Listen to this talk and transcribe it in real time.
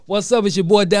What's up? It's your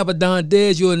boy Dapper Don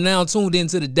Dez. You are now tuned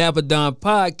into the Dapper Don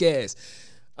Podcast.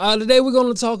 Today we're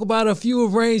going to talk about a few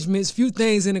arrangements, few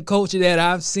things in the culture that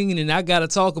I've seen and I got to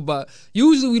talk about.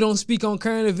 Usually we don't speak on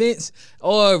current events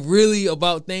or really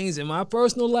about things in my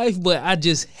personal life, but I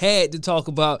just had to talk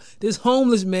about this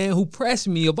homeless man who pressed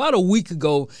me about a week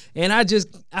ago, and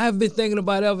I've been thinking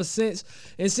about it ever since,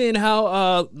 and seeing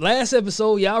how last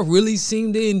episode y'all really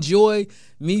seemed to enjoy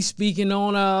me speaking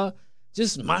on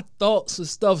just my thoughts and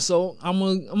stuff. So I'm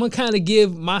gonna kind of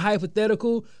give my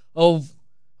hypothetical of,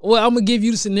 well, I'm gonna give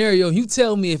you the scenario. You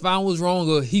tell me if I was wrong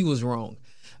or he was wrong.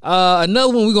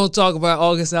 Another one we're gonna talk about,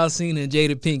 August Alsina and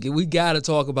Jada Pinkett. We gotta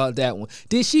talk about that one.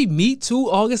 Did she meet to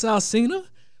August Alsina?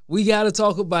 We gotta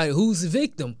talk about it. Who's the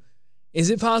victim? Is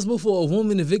it possible for a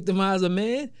woman to victimize a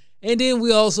man? And then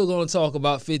we also gonna talk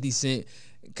about 50 Cent,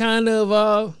 kind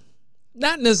of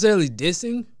not necessarily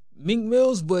dissing Meek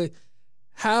Mills, but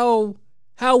how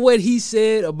what he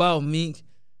said about Meek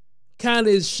kind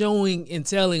of is showing and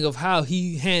telling of how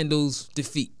he handles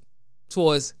defeat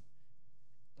towards.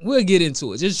 We'll get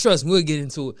into it. Just trust me, we'll get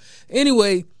into it.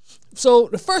 Anyway, so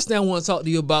the first thing I want to talk to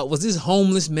you about was this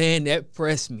homeless man that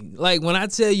pressed me. Like, when I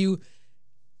tell you,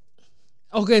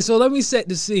 okay, so let me set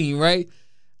the scene, right?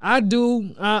 I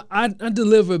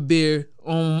deliver beer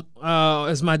on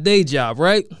as my day job,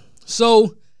 right?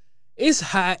 So it's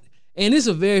hot. And it's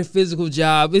a very physical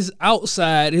job. It's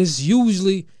outside. It's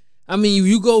usually,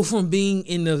 you go from being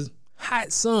in the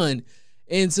hot sun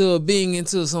into being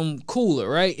into some cooler,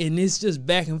 right? And it's just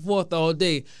back and forth all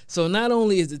day. So not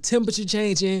only is the temperature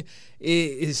changing, it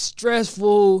is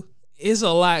stressful. It's a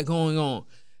lot going on.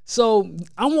 So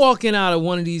I'm walking out of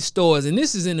one of these stores, and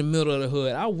this is in the middle of the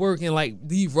hood. I work in like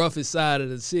the roughest side of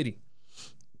the city.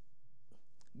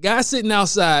 Guy sitting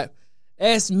outside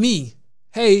asked me,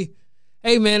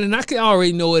 Hey man, and I can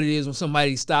already know what it is when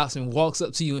somebody stops and walks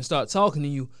up to you and starts talking to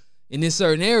you in this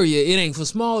certain area. It ain't for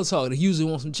small talk. They usually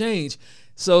want some change.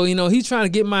 So, he's trying to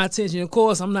get my attention. Of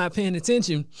course, I'm not paying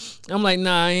attention. I'm like,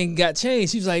 nah, I ain't got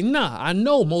change. He's like, nah, I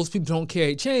know most people don't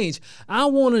carry change. I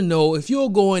want to know if you'll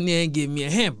go in there and give me a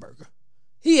hamburger.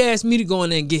 He asked me to go in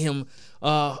there and get him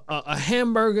a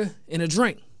hamburger and a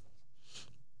drink.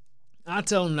 I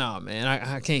tell him, nah, man,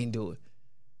 I can't do it.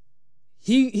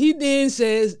 He then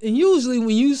says, and usually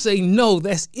when you say no,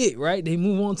 that's it, right? They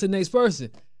move on to the next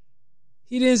person.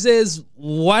 He then says,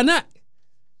 why not?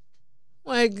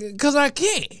 Like, because I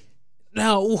can't.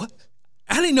 Now,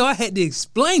 I didn't know I had to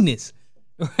explain this,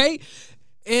 right?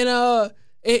 And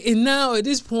now at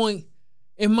this point,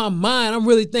 in my mind, I'm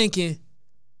really thinking,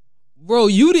 bro,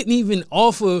 you didn't even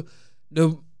offer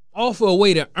a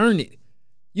way to earn it.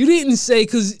 You didn't say,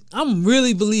 because I'm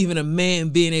really believing a man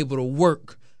being able to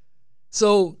work.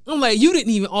 So I'm like, you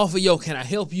didn't even offer, can I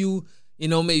help you?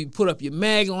 Maybe put up your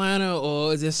mag liner,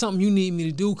 or is there something you need me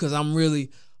to do? Because I'm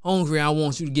really hungry. I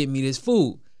want you to get me this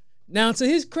food. Now, to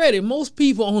his credit, most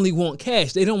people only want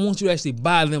cash. They don't want you to actually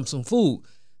buy them some food.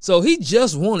 So he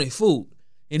just wanted food.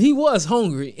 And he was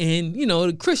hungry. And,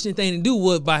 the Christian thing to do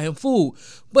was buy him food.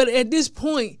 But at this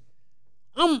point,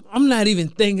 I'm not even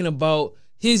thinking about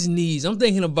his needs. I'm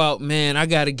thinking about, man, I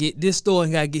got to get this store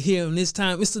and got to get here in this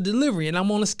time. It's a delivery, and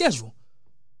I'm on a schedule.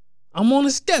 And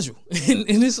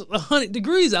it's 100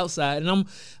 degrees outside, and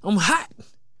I'm hot.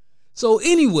 So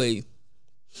anyway,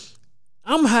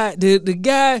 I'm hot. The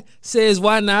guy says,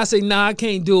 why not? I say, nah, I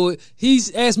can't do it.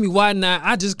 He's asked me why not.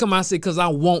 I just come out and say, because I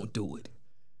won't do it.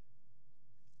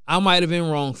 I might have been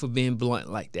wrong for being blunt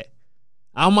like that.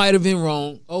 I might have been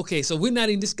wrong. Okay, so we're not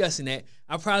even discussing that.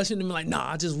 I probably shouldn't have been like,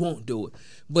 nah, I just won't do it.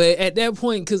 But at that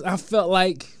point, because I felt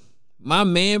like my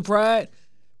man pride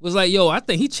was like, I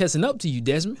think he chesting up to you,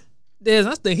 Desmond.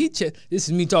 I think this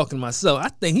is me talking to myself. I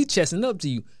think he chesting up to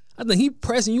you. I think he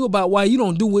pressing you about why you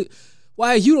don't do what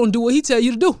he tell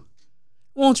you to do.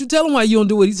 Why don't you tell him why you don't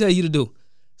do what he tell you to do?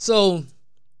 So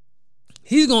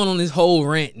he's going on this whole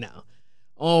rant now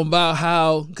about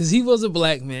how, because he was a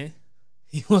black man.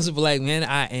 He was a black man.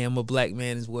 I am a black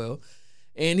man as well.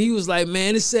 And he was like,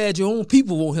 man, it's sad your own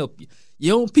people won't help you.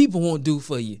 Your own people won't do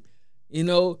for you.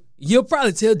 You'll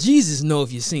probably tell Jesus no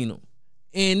if you seen him.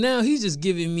 And now he's just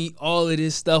giving me all of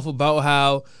this stuff about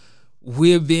how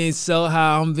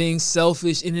how I'm being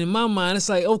selfish. And in my mind, it's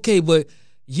like, okay, but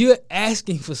you're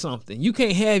asking for something. You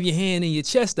can't have your hand in your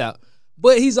chest out.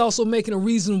 But he's also making a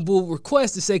reasonable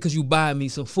request to say, because you buy me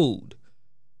some food.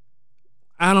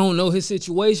 I don't know his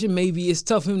situation. Maybe it's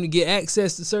tough for him to get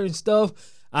access to certain stuff.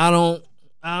 I don't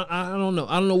know.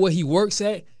 I don't know where he works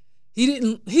at.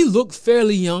 He looked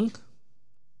fairly young.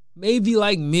 Maybe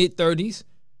like mid-30s.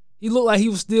 He looked like he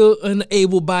was still an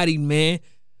able-bodied man.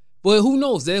 But who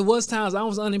knows? There was times I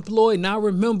was unemployed, and I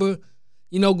remember,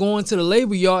 going to the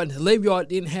labor yard and the labor yard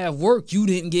didn't have work. You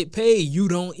didn't get paid. You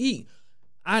don't eat.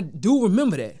 I do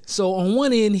remember that. So on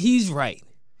one end, he's right.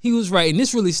 He was right. And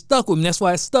this really stuck with me. That's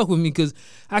why it stuck with me, because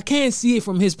I can't see it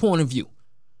from his point of view.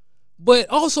 But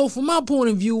also from my point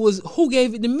of view was, who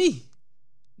gave it to me?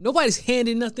 Nobody's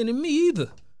handing nothing to me either.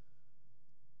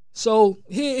 So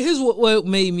here's what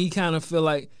made me kind of feel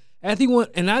like after he went,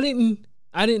 and I didn't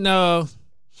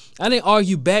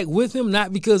argue back with him,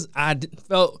 not because I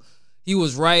felt he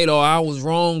was right or I was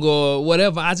wrong or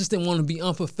whatever. I just didn't want to be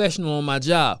unprofessional on my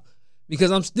job,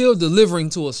 because I'm still delivering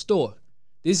to a store.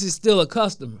 This is still a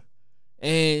customer.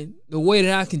 And the way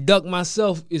that I conduct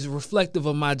myself is reflective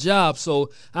of my job.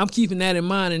 So I'm keeping that in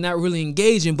mind and not really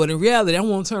engaging. But in reality, I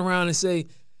want to turn around and say,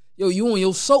 yo, you on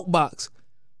your soapbox.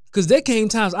 Because there came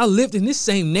times I lived in this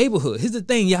same neighborhood. Here's the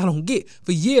thing y'all don't get.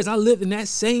 For years, I lived in that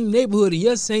same neighborhood in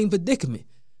your same predicament.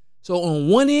 So on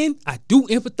one end, I do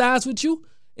empathize with you.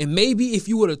 And maybe if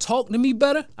you would have talked to me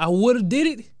better, I would have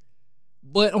did it.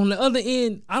 But on the other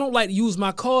end, I don't like to use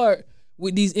my card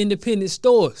with these independent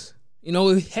stores.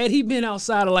 Had he been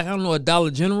outside of a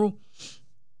Dollar General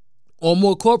or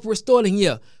more corporate store, then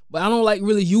yeah. But I don't like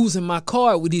really using my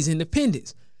card with these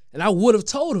independents. And I would have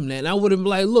told him that. And I would have been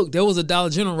like, look, there was a Dollar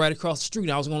General right across the street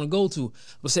I was going to go to.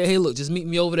 But say, hey, look, just meet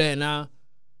me over there and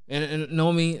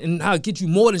and I'll get you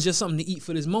more than just something to eat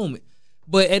for this moment.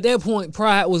 But at that point,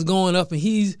 pride was going up, and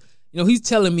he's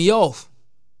telling me off.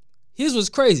 Here's what's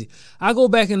crazy. I go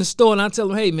back in the store and I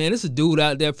tell him, hey man, there's a dude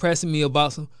out there pressing me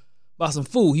about some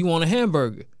food. He want a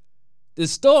hamburger. The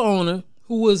store owner,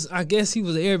 who was, I guess he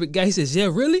was an Arabic guy, he says, yeah,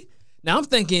 really? Now I'm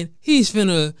thinking he's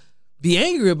finna be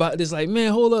angry about this. Like,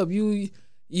 man, hold up.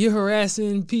 You're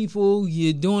harassing people.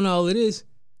 You're doing all of this.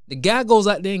 The guy goes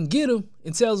out there and get him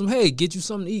and tells him, hey, get you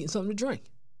something to eat and something to drink.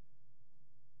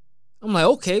 I'm like,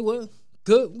 okay, well,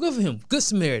 good for him. Good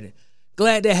Samaritan.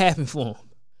 Glad that happened for him.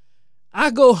 I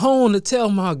go home to tell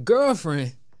my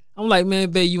girlfriend. I'm like,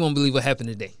 man, babe, you won't believe what happened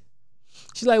today.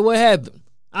 She's like, what happened?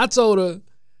 I told her,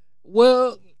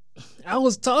 well, I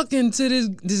was talking to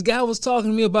this guy was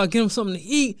talking to me about getting him something to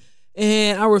eat,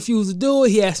 and I refused to do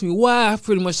it. He asked me why. I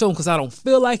pretty much told him because I don't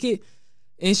feel like it.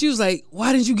 And she was like,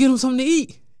 why didn't you get him something to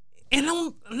eat? And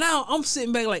I'm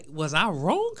sitting back like, was I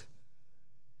wrong?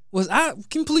 Was I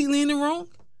completely in the wrong?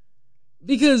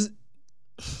 Because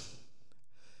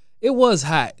it was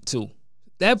hot too.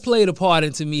 That played a part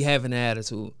into me having an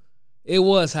attitude. It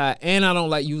was hot, and I don't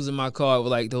like using my card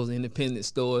with those independent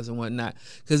stores and whatnot.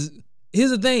 Because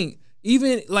here's the thing,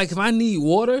 even if I need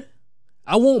water,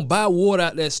 I won't buy water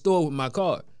out that store with my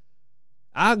card.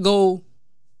 I go,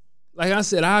 like I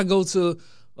said, I go to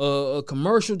a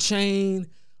commercial chain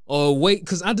or wait,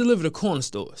 because I deliver to corner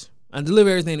stores. I deliver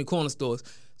everything to corner stores.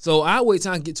 So I wait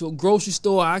till I get to a grocery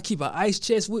store. I keep an ice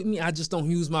chest with me. I just don't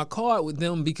use my card with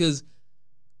them, because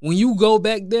when you go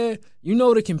back there,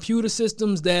 the computer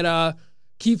systems that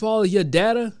keep all of your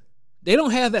data, they don't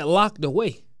have that locked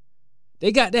away.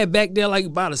 They got that back there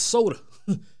like by the soda.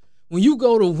 When you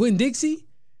go to Winn-Dixie,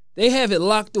 they have it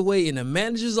locked away in the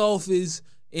manager's office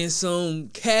in some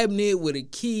cabinet with a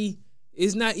key.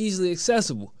 It's not easily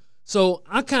accessible. So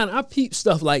I peep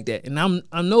stuff like that, and I'm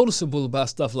noticeable about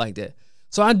stuff like that.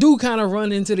 So I do kind of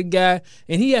run into the guy,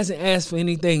 and he hasn't asked for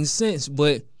anything since,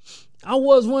 but I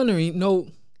was wondering,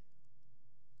 do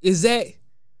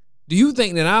you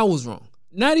think that I was wrong?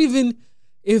 Not even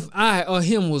if I or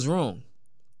him was wrong,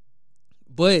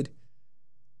 but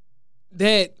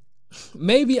that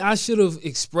maybe I should have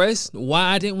expressed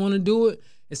why I didn't want to do it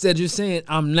instead of just saying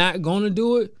I'm not going to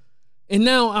do it. And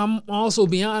now I'm also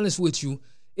being honest with you.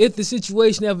 If the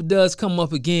situation ever does come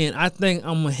up again, I think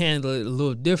I'm going to handle it a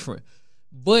little different.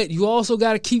 But you also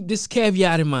got to keep this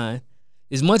caveat in mind.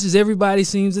 As much as everybody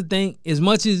seems to think, as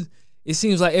much as it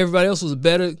seems like everybody else was a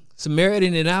better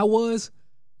Samaritan than I was,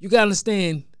 you got to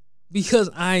understand, because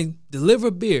I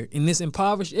deliver beer in this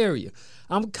impoverished area,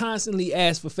 I'm constantly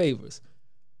asked for favors.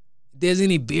 If there's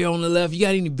any beer on the left, you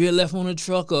got any beer left on the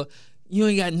truck, or you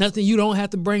ain't got nothing you don't have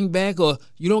to bring back, or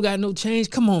you don't got no change,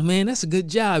 come on, man, that's a good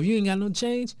job. You ain't got no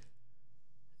change.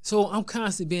 So I'm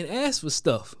constantly being asked for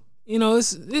stuff.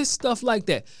 It's stuff like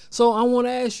that. So I want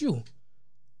to ask you,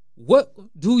 what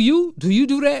do you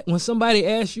do that when somebody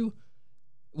asks you?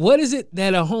 What is it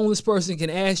that a homeless person can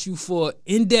ask you for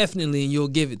indefinitely and you'll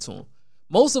give it to them?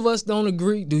 Most of us don't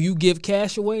agree. Do you give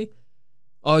cash away?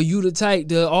 Are you the type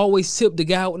to always tip the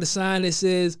guy with the sign that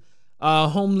says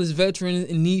homeless veteran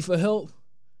in need for help?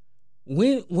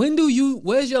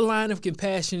 Where's your line of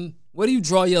compassion? Where do you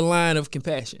draw your line of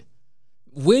compassion?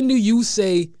 When do you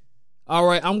say, all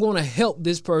right, I'm going to help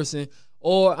this person,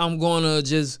 or I'm going to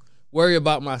just worry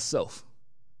about myself?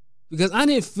 Because I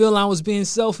didn't feel I was being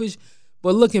selfish,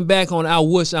 But looking back on it, I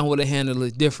wish I would have handled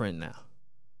it different now.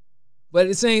 But at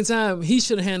the same time, he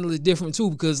should have handled it different too,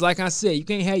 because like I said, you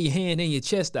can't have your hand in your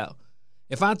chest out.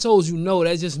 If I told you no,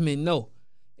 that just meant no.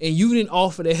 And you didn't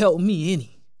offer to help me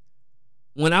any.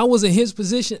 When I was in his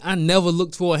position, I never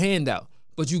looked for a handout.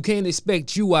 But you can't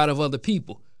expect you out of other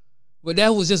people. But that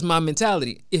was just my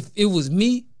mentality. If it was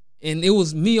me and it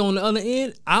was me on the other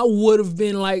end, I would have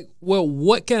been like, well,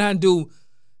 what can I do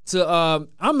to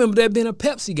I remember that being a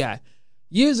Pepsi guy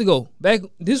years ago.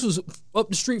 This was up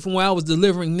the street from where I was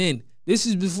delivering then. This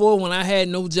is before when I had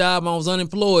no job, I was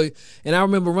unemployed, and I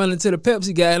remember running to the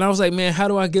Pepsi guy, and I was like, man, how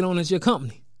do I get on at your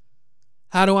company?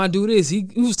 How do I do this? He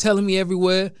was telling me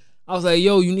everywhere. I was like,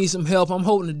 yo, you need some help? I'm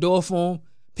holding the door for him.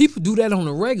 People do that on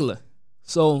the regular.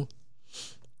 So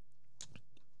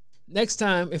next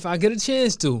time, if I get a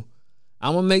chance to,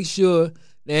 I'm going to make sure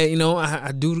that,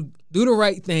 I do the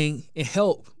right thing and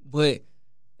help. But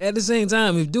at the same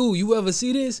time, if, dude, you ever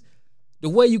see this? The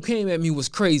way you came at me was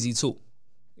crazy, too.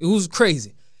 It was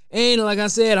crazy. And like I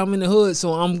said, I'm in the hood,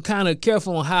 so I'm kind of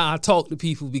careful on how I talk to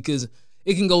people because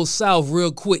it can go south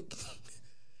real quick.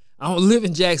 I don't live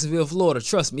in Jacksonville, Florida.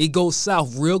 Trust me, it goes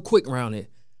south real quick around here.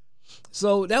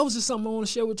 So that was just something I want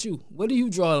to share with you. Where do you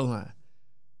draw the line?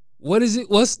 What is it?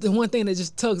 What's the one thing that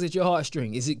just tugs at your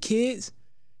heartstring? Is it kids?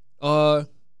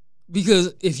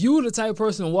 Because if you were the type of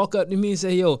person to walk up to me and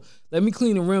say, yo, let me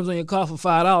clean the rims on your car for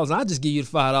 $5, I'll just give you the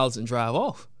 $5 and drive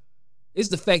off. It's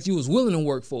the fact you was willing to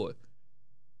work for it.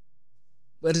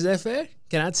 But is that fair?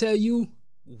 Can I tell you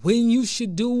when you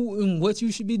should do and what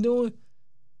you should be doing?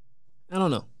 I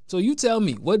don't know. So you tell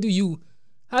me, how do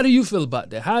you feel about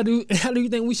that? How do you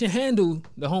think we should handle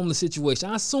the homeless situation?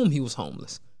 I assume he was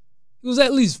homeless. He was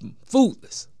at least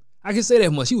foodless. I can say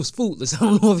that much. He was foodless. I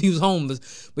don't know if he was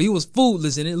homeless, but he was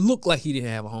foodless, and it looked like he didn't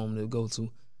have a home to go to.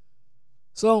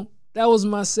 So that was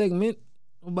my segment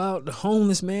about the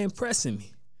homeless man pressing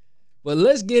me. But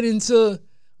let's get into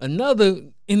another.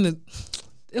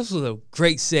 This was a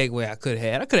great segue I could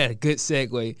have had. I could have had a good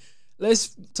segue.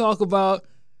 Let's talk about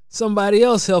somebody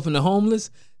else helping the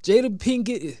homeless. Jada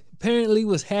Pinkett apparently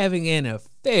was having an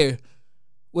affair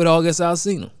with August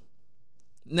Alsina.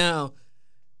 Now,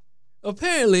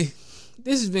 apparently,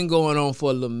 this has been going on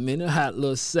for a little minute, a hot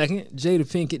little second. Jada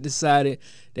Pinkett decided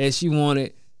that she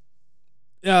wanted,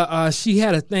 she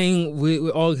had a thing with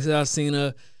August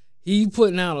Alsina. He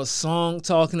putting out a song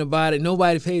talking about it.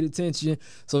 Nobody paid attention.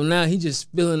 So now he just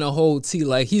spilling the whole tea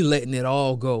like he letting it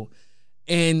all go.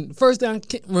 And first thing I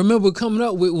can remember coming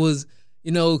up with was,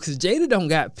 because Jada don't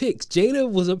got pics. Jada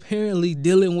was apparently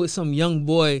dealing with some young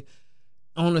boy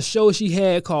on a show she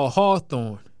had called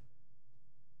Hawthorne.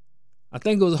 I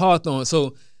think it was Hawthorne.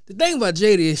 So the thing about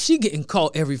Jada is she getting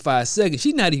caught every 5 seconds.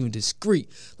 She's not even discreet.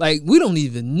 Like, we don't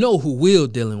even know who Will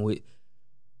dealing with.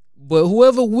 But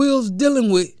whoever Will's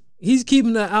dealing with, he's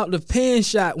keeping her out the pan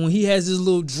shot when he has his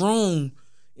little drone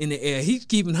in the air. He's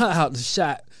keeping her out the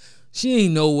shot. She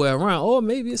ain't nowhere around. Or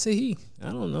maybe it's a he.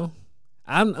 I don't know.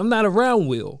 I'm not around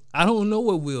Will. I don't know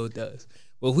what Will does.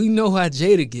 But we know how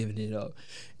Jada giving it up.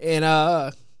 And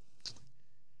I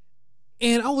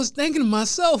was thinking to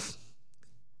myself,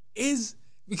 is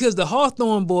because the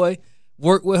Hawthorne boy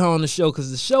worked with her on the show,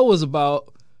 because the show was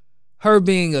about her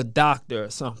being a doctor or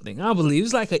something. I believe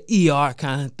it's like an ER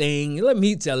kind of thing. Let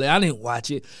me tell you, I didn't watch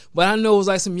it, but I know it was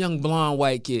like some young blonde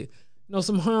white kid.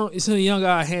 Some young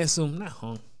guy,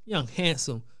 young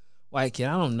handsome white kid.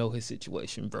 I don't know his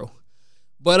situation, bro.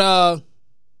 But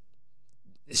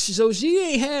so she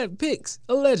ain't had pics,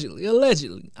 allegedly.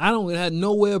 I don't have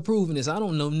no way of proving this. I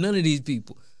don't know none of these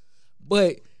people.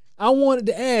 But I wanted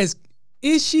to ask,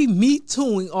 is she Me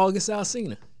Tooing August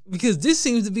Alsina? Because this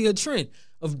seems to be a trend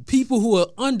of people who are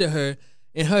under her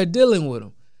and her dealing with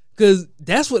them. Because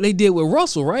that's what they did with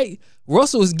Russell, right?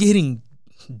 Russell is getting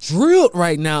drilled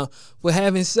right now for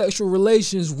having sexual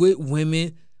relations with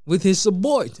women, with his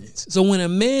subordinates. So when a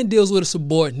man deals with a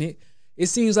subordinate, it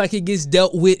seems like it gets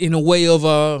dealt with in a way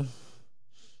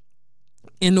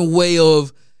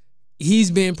of he's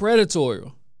being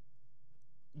predatory.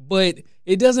 But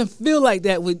it doesn't feel like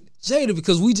that with Jada,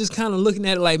 because we just kind of looking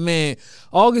at it like, man,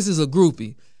 August is a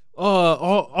groupie.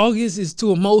 August is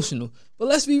too emotional. But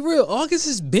let's be real. August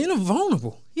has been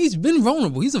vulnerable. He's been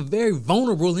vulnerable. He's a very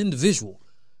vulnerable individual.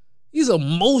 He's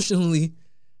emotionally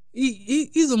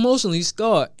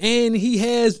scarred. And he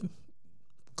has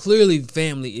clearly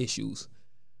family issues,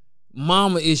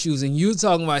 mama issues. And you're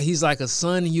talking about he's like a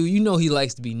son to you. You know he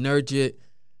likes to be nurtured.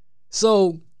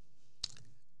 So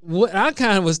what I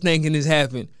kind of was thinking is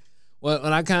happened. What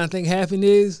I kind of think happened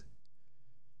is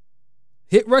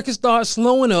hit record starts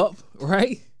slowing up,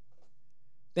 right?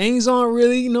 Things aren't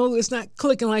really, it's not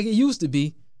clicking like it used to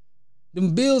be.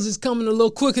 them bills is coming a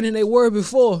little quicker than they were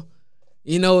before.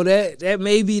 You know, that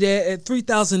may be that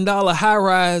 $3,000 high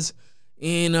rise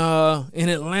in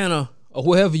Atlanta or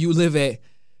wherever you live at.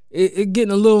 It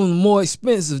getting a little more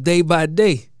expensive day by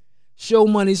day. Show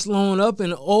money slowing up,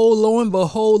 and oh, lo and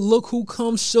behold, look who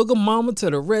comes Sugar Mama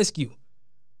to the rescue.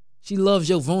 She loves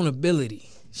your vulnerability.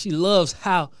 She loves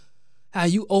how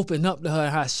you open up to her,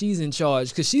 how she's in charge.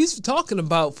 Because she's talking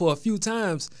about, for a few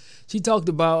times, she talked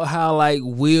about how, like,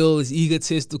 Will is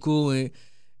egotistical and,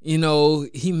 you know,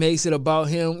 he makes it about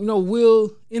him. You know,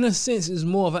 Will, in a sense, is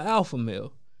more of an alpha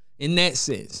male in that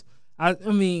sense. I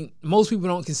mean, most people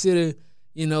don't consider,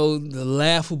 you know, the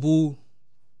laughable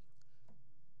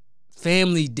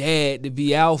family dad to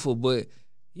be alpha, but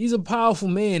he's a powerful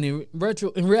man. In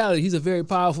reality, he's a very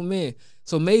powerful man.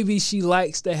 So maybe she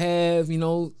likes to have, you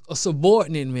know, a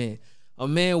subordinate man, a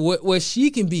man where she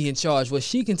can be in charge, where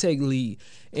she can take lead.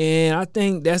 And I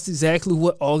think that's exactly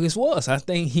what August was. I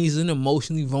think he's an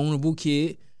emotionally vulnerable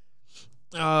kid.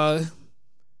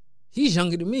 He's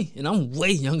younger than me, and I'm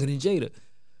way younger than Jada.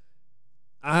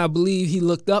 I believe he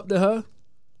looked up to her.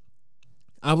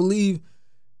 I believe,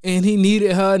 and he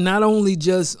needed her not only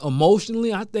just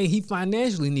emotionally, I think he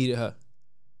financially needed her.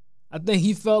 I think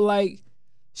he felt like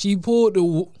she pulled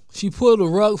the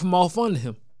rug from off under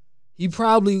him. He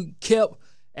probably kept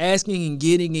asking and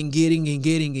getting.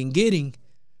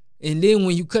 And then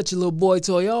when you cut your little boy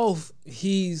toy off,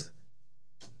 this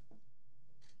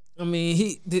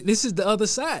is the other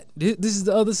side. This is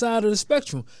the other side of the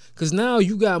spectrum. Because now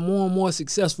you got more and more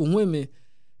successful women,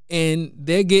 and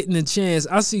they're getting a chance.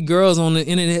 I see girls on the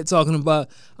internet talking about,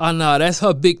 oh, no, that's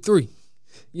her big three.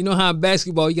 You know how in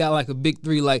basketball you got like a big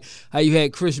three, like how you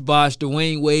had Chris Bosh,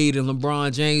 Dwayne Wade, and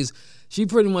LeBron James. She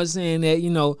pretty much saying that, you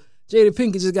know, Jada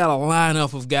Pinkett just got a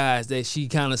lineup of guys that she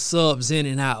kind of subs in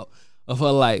and out of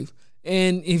her life.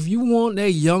 And if you want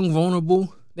that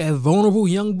vulnerable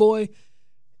young boy,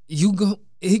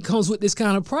 it comes with this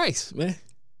kind of price, man.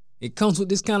 It comes with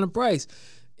this kind of price.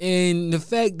 And the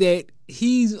fact that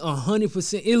he's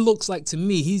 100%, it looks like to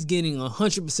me, he's getting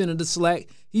 100% of the slack.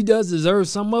 He does deserve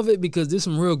some of it because there's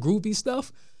some real groupie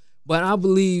stuff. But I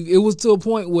believe it was to a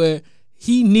point where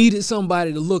he needed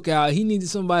somebody to look out. He needed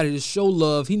somebody to show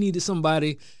love. He needed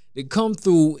somebody to come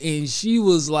through. And she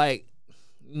was like,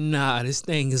 nah, this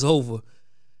thing is over.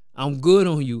 I'm good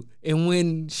on you. And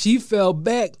when she fell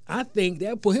back, I think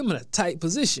that put him in a tight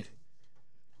position.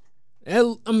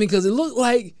 Because it looked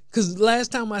like, because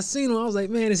last time I seen him, I was like,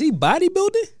 man, is he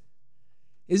bodybuilding?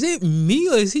 Is it me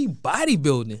or is he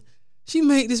bodybuilding? She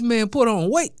made this man put on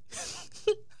weight.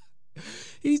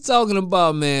 He's talking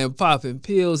about, man, popping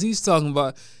pills. He's talking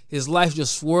about his life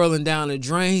just swirling down the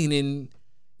drain. And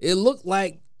it looked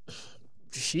like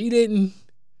she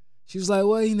was like,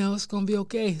 well, you know, it's going to be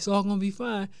okay. It's all going to be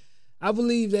fine. I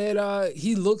believe that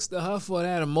he looks to her for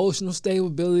that emotional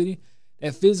stability,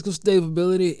 that physical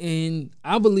stability. And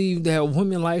I believe that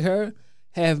women like her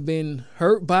have been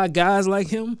hurt by guys like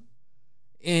him.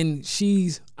 And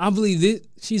I believe that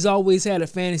she's always had a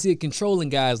fantasy of controlling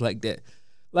guys like that.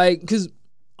 Like, because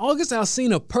August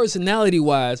Alsina,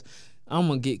 personality-wise, I'm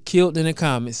going to get killed in the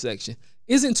comment section,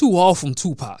 isn't too off from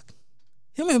Tupac.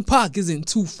 Him and Pac isn't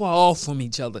too far off from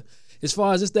each other. As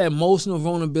far as just that emotional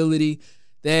vulnerability,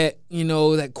 that, you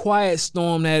know, that quiet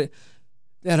storm, that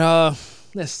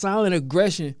silent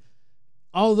aggression.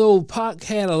 Although Pac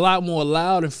had a lot more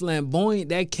loud and flamboyant,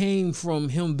 that came from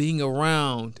him being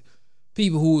around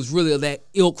people who was really of that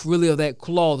ilk, really of that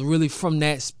cloth, really from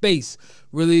that space,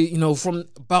 really, you know, from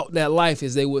about that life,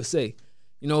 as they would say.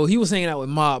 You know, he was hanging out with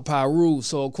Mob Piru,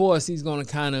 so of course he's going to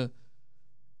kind of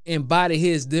embody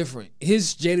his different.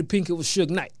 His Jada Pinkett was Suge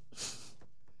Knight.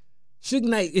 Suge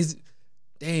Knight is,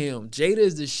 Jada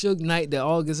is the Suge Knight that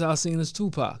August Alsina's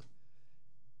Tupac.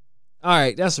 All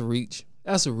right, that's a reach.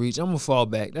 I'm going to fall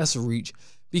back. That's a reach.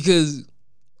 Because,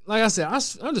 like I said, I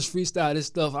just freestyle this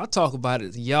stuff. I talk about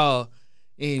it to y'all.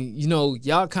 And, you know,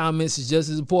 y'all comments is just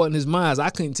as important as mine. I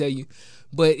couldn't tell you.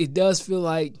 But it does feel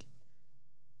like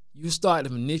you start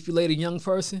to manipulate a young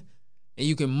person and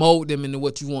you can mold them into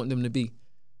what you want them to be.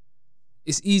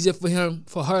 It's easier for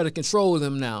her to control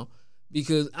them now.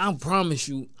 Because I promise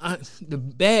you, the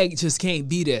bag just can't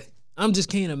be there. I just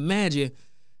can't imagine.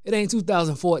 It ain't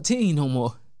 2014 no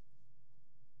more.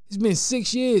 It's been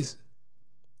 6 years.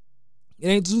 It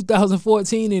ain't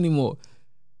 2014 anymore.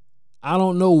 I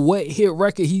don't know what hit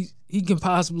record he can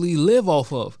possibly live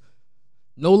off of.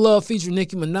 No Love featuring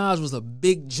Nicki Minaj was a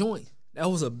big joint. That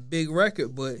was a big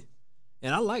record,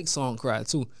 and I like Song Cry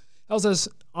too. That was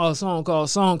a song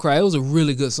called Song Cry. It was a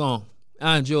really good song.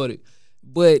 I enjoyed it.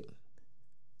 But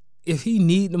if he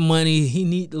need the money, he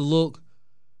need the look,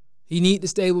 He need the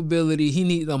stability. He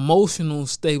need the emotional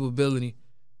stability.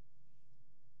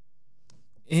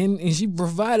 And she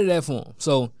provided that for him.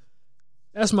 So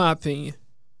that's my opinion.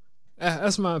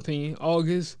 That's my opinion.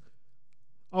 August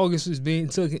is being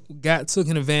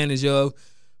taken advantage of.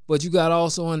 But you gotta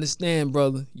also understand,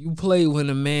 brother, you play with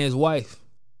a man's wife.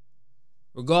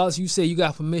 Regardless you say you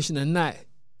got permission or not,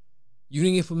 you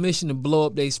didn't get permission to blow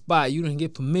up their spot. You didn't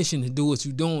get permission to do what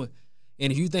you're doing.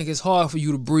 And if you think it's hard for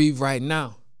you to breathe right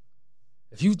now,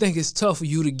 if you think it's tough for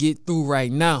you to get through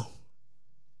right now,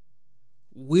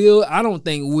 I don't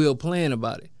think Will playing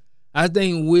about it. I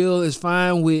think Will is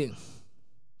fine with,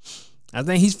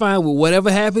 he's fine with whatever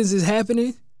happens is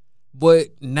happening, but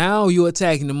now you're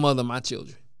attacking the mother of my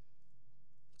children.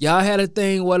 Y'all had a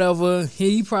thing, whatever.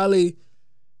 He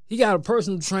got a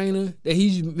personal trainer that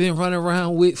he's been running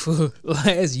around with for the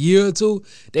last year or two.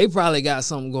 They probably got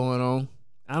something going on.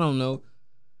 I don't know.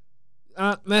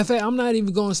 Matter of fact, I'm not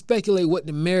even going to speculate what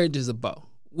the marriage is about.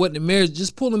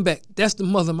 Just pulling back. That's the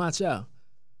mother of my child.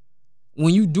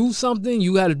 When you do something,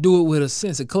 you got to do it with a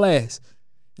sense of class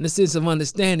and a sense of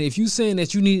understanding. If you saying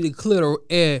that you need to clear the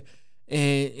air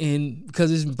and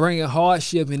because it's bringing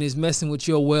hardship and it's messing with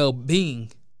your well-being,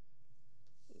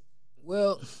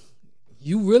 well,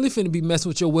 you really finna be messing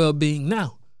with your well-being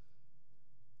now.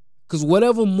 Because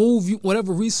whatever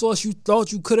resource you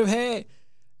thought you could have had,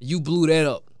 you blew that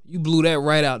up. You blew that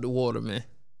right out the water, man.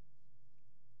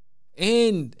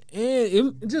 And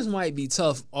it just might be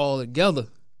tough altogether.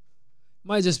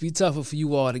 Might just be tougher for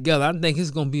you altogether. I think it's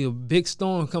going to be a big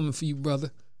storm coming for you,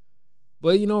 brother.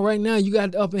 But, right now you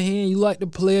got the upper hand. You like the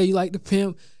player. You like the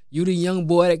pimp. You the young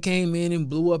boy that came in and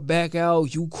blew up back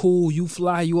out. You cool. You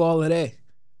fly. You all of that.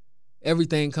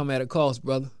 Everything come at a cost,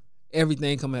 brother.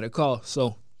 Everything come at a cost.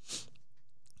 So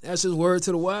that's just word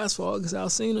to the wise for August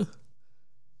Alsina.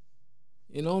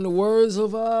 In the words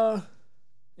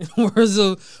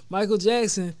of Michael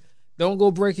Jackson, don't go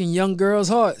breaking young girls'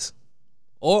 hearts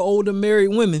or older married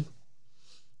women.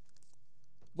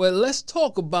 But let's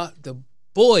talk about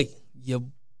your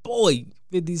boy,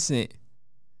 50 Cent.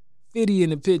 50 in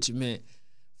the picture, man.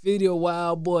 50 a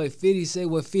wild boy. 50 say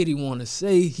what 50 want to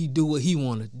say. He do what he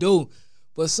want to do.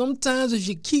 But sometimes if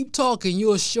you keep talking,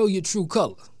 you'll show your true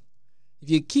color. If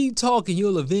you keep talking,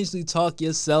 you'll eventually talk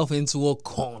yourself into a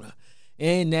corner.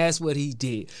 And that's what he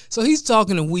did. So he's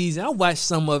talking to Weezy. I watched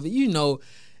some of it.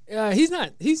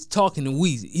 He's talking to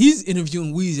Weezy. He's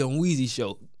interviewing Weezy on Weezy's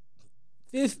show.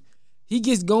 If he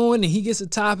gets going and he gets a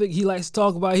topic he likes to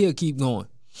talk about, he'll keep going.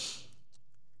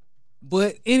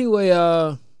 But anyway,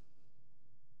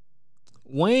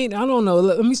 Wayne, I don't know.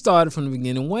 Let me start it from the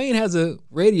beginning. Wayne has a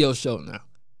radio show now.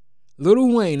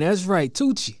 Lil Wayne, that's right,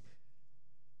 Tucci.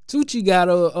 Tucci got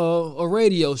a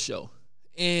radio show.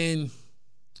 And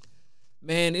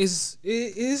man, it's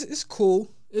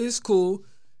cool. It's cool.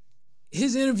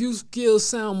 His interview skills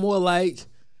sound more like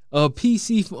a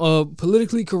PC,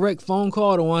 politically correct phone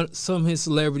call to some of his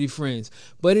celebrity friends.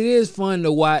 But it is fun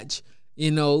to watch,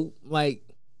 like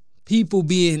people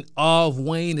be in awe of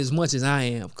Wayne as much as I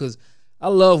am. Because I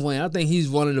love Wayne. I think he's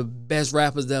one of the best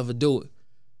rappers to ever do it.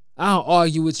 I'll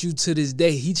argue with you to this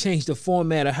day. He changed the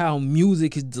format of how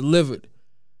music is delivered.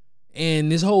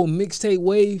 And this whole mixtape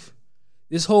wave,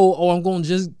 this whole, I'm going to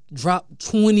just drop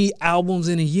 20 albums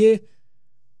in a year,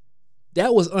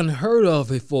 that was unheard of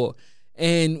before.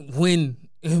 And when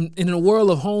in the world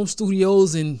of home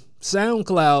studios and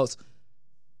SoundClouds,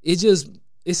 it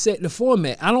set the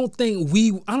format. I don't think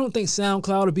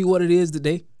SoundCloud would be what it is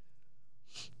today.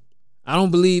 I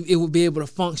don't believe it would be able to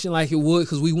function like it would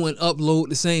because we wouldn't upload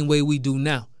the same way we do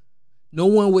now. No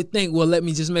one would think, well, let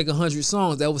me just make 100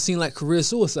 songs. That would seem like career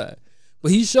suicide.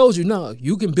 But he showed you, no,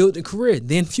 you can build a career.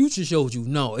 Then Future showed you,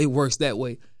 no, it works that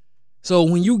way. So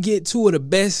when you get two of the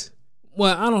best,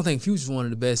 well, I don't think Future's one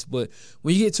of the best, but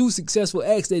when you get two successful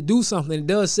acts that do something, it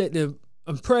does set the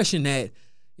impression that,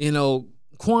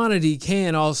 quantity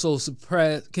can also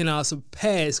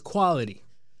surpass quality.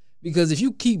 Because if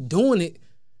you keep doing it,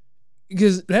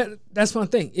 because that's my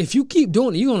thing. If you keep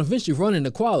doing it, you're going to eventually run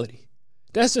into quality.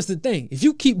 That's just the thing. If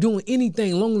you keep doing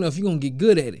anything long enough, you're going to get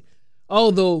good at it.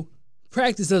 Although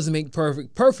practice doesn't make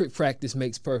perfect. Perfect practice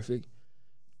makes perfect.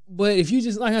 But if you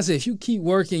just, like I said, if you keep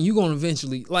working, you're going to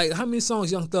eventually, like how many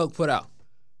songs Young Thug put out?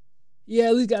 Yeah,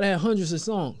 at least got to have hundreds of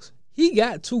songs. He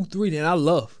got 2-3 that I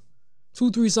love.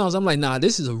 2-3 songs. I'm like, nah,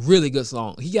 this is a really good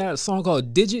song. He got a song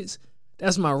called Digits.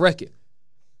 That's my record.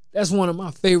 That's one of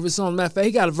my favorite songs. Matter of fact,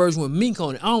 he got a version with Mink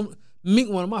on it. Mink,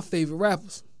 one of my favorite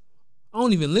rappers. I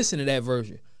don't even listen to that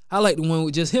version. I like the one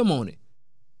with just him on it.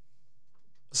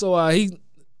 So I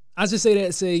just say that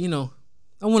to say,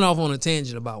 I went off on a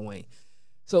tangent about Wayne.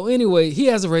 So anyway, he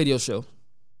has a radio show.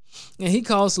 And he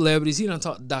calls celebrities. He done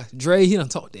talked to Dr. Dre. He done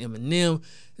talked to Eminem.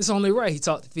 It's only right he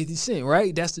talked to 50 Cent,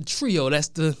 right? That's the trio. That's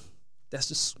the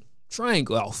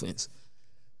triangle offense.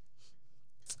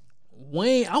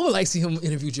 Wayne, I would like to see him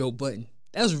interview Joe Budden.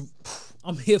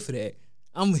 I'm here for that.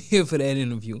 I'm here for that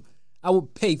interview. I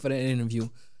would pay for that interview.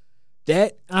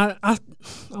 That I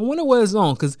wonder what it's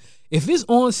on, because if it's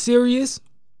on Sirius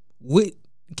with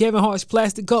Kevin Hart's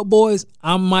Plastic Cup Boys,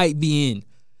 I might be in.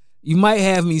 You might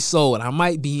have me sold. I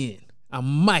might be in. I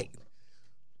might.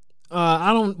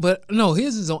 But no,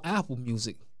 his is on Apple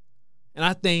Music, and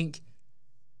I think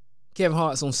Kevin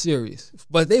Hart's on Sirius.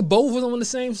 But they both was on the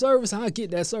same service. I get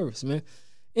that service, man.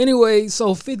 Anyway,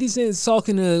 so 50 Cent's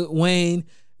talking to Wayne.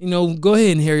 You know, go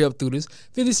ahead and hurry up through this.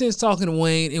 50 Cent's talking to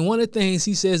Wayne, and one of the things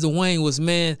he says to Wayne was,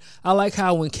 man, I like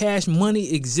how when Cash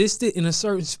Money existed in a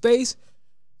certain space,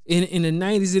 in the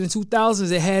 90s and the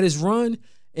 2000s, it had its run,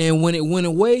 and when it went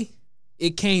away,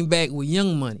 it came back with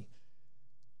Young Money.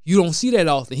 You don't see that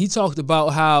often. He talked about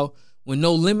how when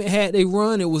No Limit had their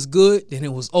run, it was good, then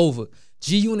it was over.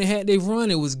 G-Unit had their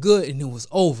run, it was good, and it was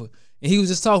over. And he was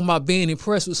just talking about being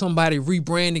impressed with somebody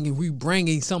rebranding and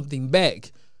rebringing something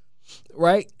back,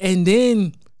 right? And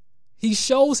then he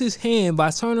shows his hand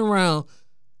by turning around,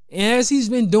 and as he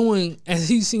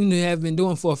seemed to have been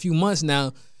doing for a few months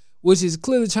now, which is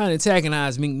clearly trying to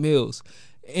antagonize Meek Mills,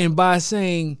 and by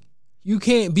saying you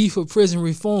can't be for prison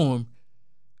reform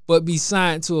but be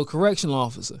signed to a correctional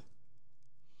officer.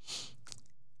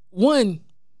 One,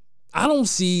 I don't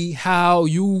see how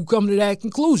you come to that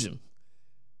conclusion.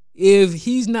 If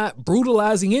he's not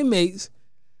brutalizing inmates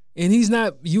and he's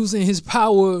not using his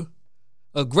power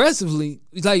aggressively,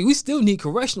 like, we still need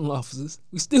correctional officers.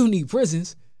 We still need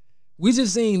prisons. We're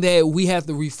just saying that we have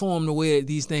to reform the way that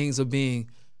these things are being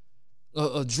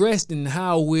addressed, and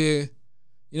how we're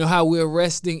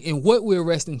arresting and what we're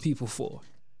arresting people for.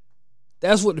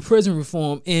 That's what the prison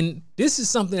reform, and this is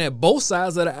something that both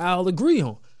sides of the aisle agree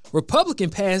on.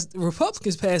 Republicans passed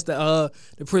the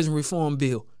prison reform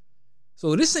bill.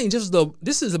 So this ain't just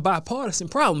this is a bipartisan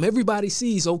problem. Everybody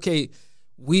sees, okay,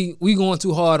 we going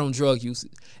too hard on drug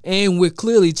usage, and we're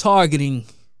clearly targeting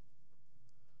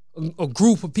a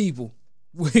group of people.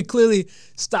 We're clearly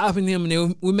stopping them,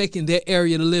 and we're making their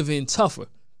area to live in tougher,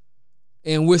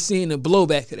 and we're seeing the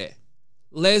blowback of that.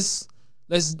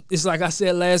 It's like I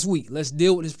said last week. Let's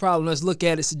deal with this problem. Let's look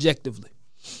at it subjectively.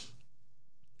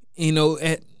 You know,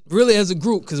 really as a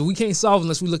group, because we can't solve it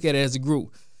unless we look at it as a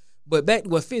group. But back to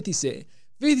what 50 said.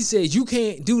 50 said you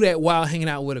can't do that while hanging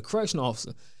out with a correctional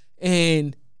officer.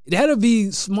 And that'll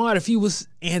be smart if he was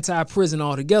anti-prison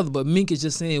altogether. But Meek is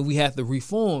just saying we have to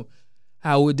reform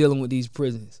how we're dealing with these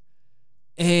prisons.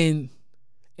 And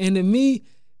to me,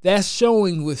 that's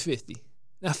showing with 50.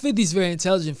 Now, 50's very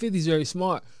intelligent. 50's very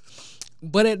smart.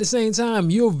 But at the same time,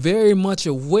 you're very much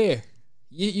aware.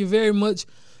 You're very much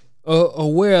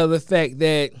aware of the fact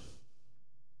that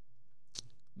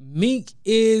Meek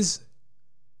is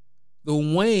the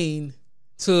Wayne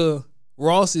to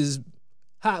Ross's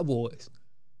Hot Boys,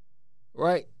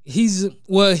 right? He's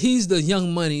the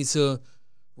Young Money to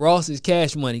Ross's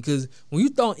Cash Money. Because when you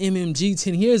thought MMG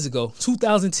 10 years ago,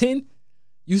 2010,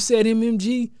 you said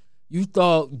MMG, you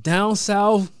thought down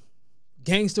south,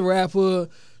 gangster rapper,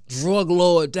 drug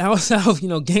lord, down south,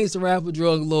 gangster rapper,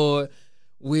 drug lord,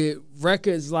 with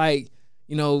records like,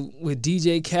 with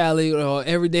DJ Khaled or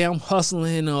Every Day I'm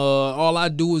Hustling or All I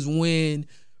Do Is Win,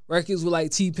 records with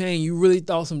like T-Pain. You really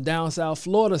thought some down south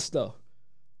Florida stuff.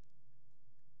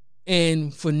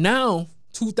 And for now,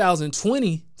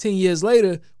 2020, 10 years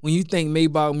later, when you think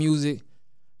Maybach music,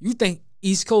 you think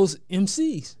East Coast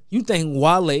MCs. You think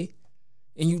Wale,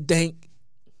 and you think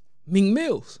Meek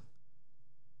Mills.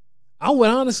 I would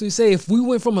honestly say if we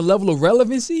went from a level of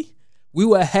relevancy, we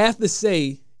would have to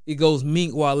say it goes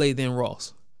Meek, Wale, then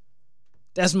Ross.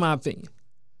 That's my opinion.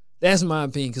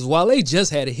 Because Wale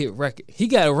just had a hit record. He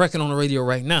got a record on the radio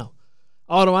right now.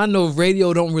 Although I know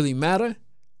radio don't really matter,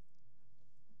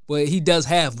 but he does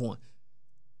have one.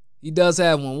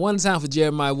 One time for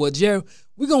Jeremiah. Well,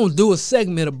 we're going to do a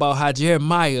segment about how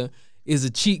Jeremiah is a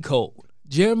cheat code.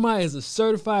 Jeremiah is a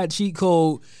certified cheat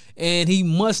code, and he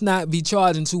must not be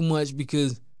charging too much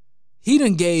because he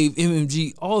done gave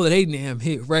MMG all of they damn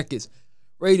hit records,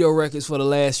 radio records for the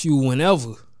last few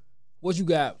whenever. What you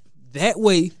got? That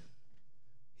Way.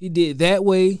 He did That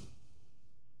Way.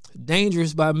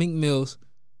 Dangerous by Meek Mills.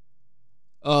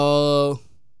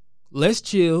 Let's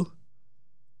Chill.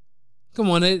 Come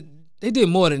on, they did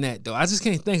more than that, though. I just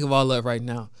can't think of all of it right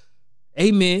now.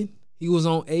 Amen. He was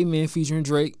on Amen featuring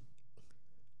Drake.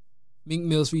 Meek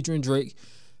Mills featuring Drake.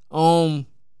 He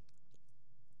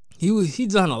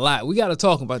done a lot. We got to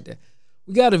talk about that.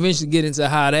 we got to eventually get into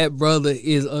how that brother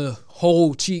is a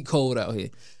whole cheat code out here.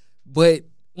 But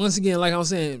once again, like I was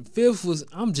saying,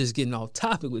 I'm just getting off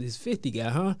topic with this 50 guy,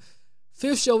 huh?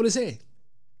 Fifth showed his hand.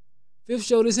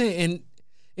 And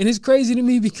it's crazy to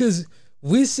me because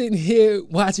we're sitting here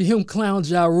watching him clown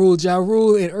Ja Rule. Ja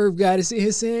Rule and Irv Gotti is sitting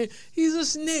here saying, he's a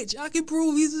snitch. I can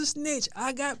prove he's a snitch.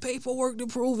 I got paperwork to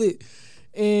prove it.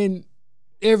 And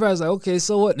everybody's like, okay,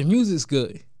 so what? The music's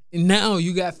good. And now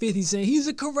you got 50 saying, he's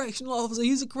a correctional officer.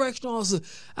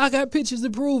 I got pictures to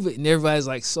prove it. And everybody's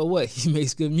like, so what? He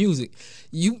makes good music.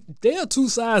 They are two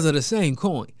sides of the same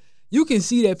coin. You can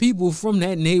see that people from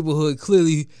that neighborhood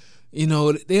clearly,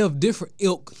 they have different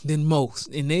ilk than most.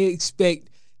 And they expect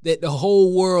that the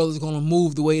whole world is going to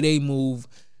move the way they move.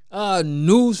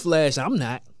 Newsflash, I'm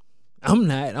not. I'm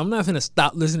not going to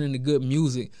stop listening to good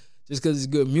music just because it's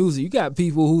good music. You got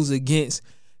people who's against,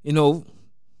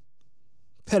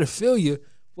 pedophilia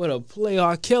would have play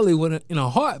R. Kelly in a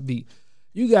heartbeat.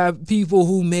 You got people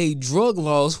who made drug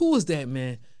laws. Who was that,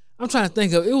 man? I'm trying to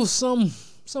think of. It was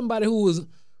somebody who was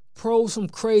pro some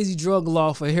crazy drug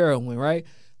law for heroin, right?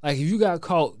 Like if you got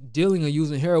caught dealing or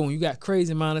using heroin, you got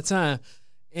crazy amount of time.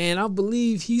 And I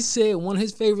believe he said one of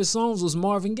his favorite songs was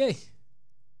Marvin Gaye.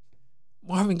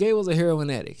 Marvin Gaye was a heroin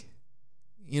addict.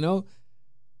 I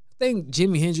think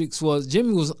Jimi Hendrix was.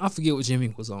 I forget what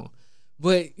Jimmy was on.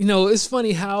 But, it's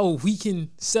funny how we can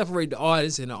separate the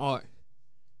artist and the art.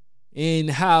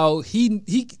 And how he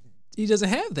doesn't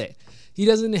have that. He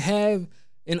doesn't have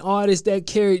an artist that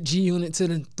carried G-Unit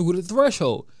through the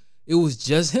threshold. It was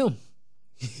just him.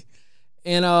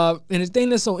 And the thing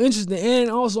that's so interesting,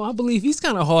 and also I believe he's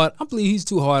kind of hard. I believe he's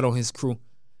too hard on his crew.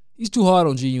 He's too hard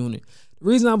on G-Unit. The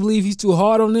reason I believe he's too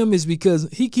hard on them is because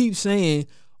he keeps saying,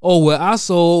 oh, well, I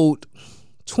sold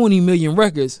 20 million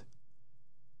records.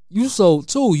 You sold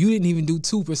 2. You didn't even do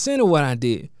 2% of what I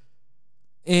did.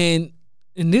 And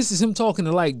this is him talking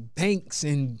to like Banks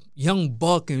and Young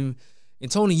Buck and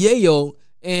Tony Yayo.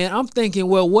 And I'm thinking,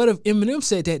 well, what if Eminem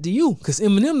said that to you? Because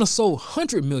Eminem has sold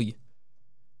 100 million.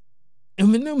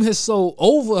 Eminem has sold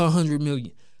over 100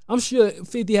 million. I'm sure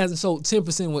 50 hasn't sold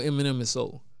 10% of what Eminem has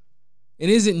sold. It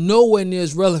isn't nowhere near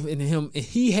as relevant to him. And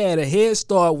he had a head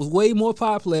start, was way more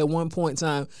popular at one point in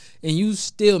time, and you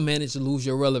still managed to lose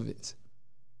your relevance.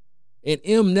 And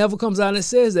M never comes out and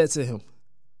says that to him.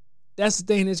 That's the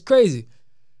thing that's crazy.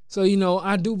 So,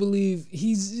 I do believe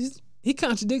he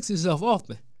contradicts himself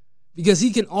often because he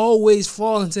can always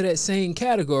fall into that same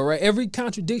category, right? Every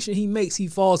contradiction he makes, he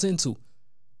falls into.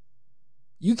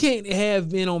 You can't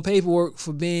have been on paperwork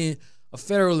for being a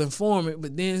federal informant,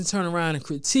 but then turn around and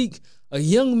critique a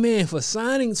young man for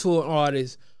signing to an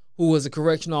artist who was a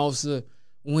correction officer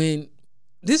when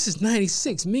this is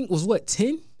 96. Mink was what,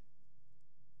 10?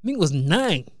 Mink was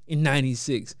 9 in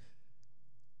 96.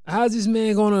 How's this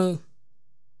man gonna?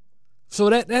 So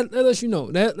that lets you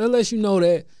know. That lets you know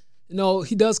that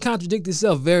he does contradict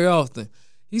himself very often.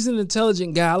 He's an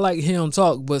intelligent guy. I like to hear him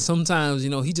talk, but sometimes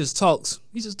he just talks.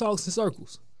 He just talks in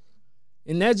circles,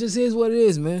 and that just is what it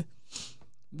is, man.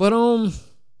 But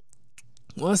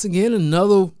once again,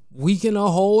 another week in a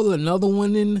hole. Another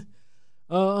one in.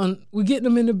 We're getting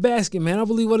them in the basket, man. I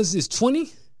believe what is this 20?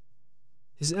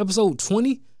 This is episode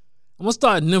 20. I'm gonna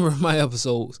start numbering my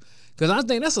episodes because I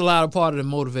think that's a lot of part of the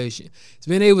motivation. It's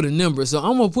being able to number. So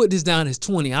I'm gonna put this down as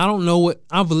 20. I don't know what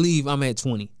I believe. I'm at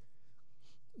 20.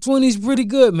 20 is pretty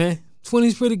good, man. 20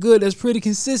 is pretty good. That's pretty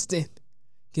consistent.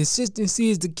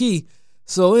 Consistency is the key.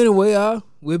 So anyway,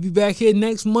 we'll be back here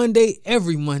next Monday,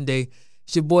 every Monday.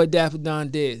 It's your boy Dapper Don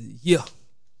Dead. Yeah.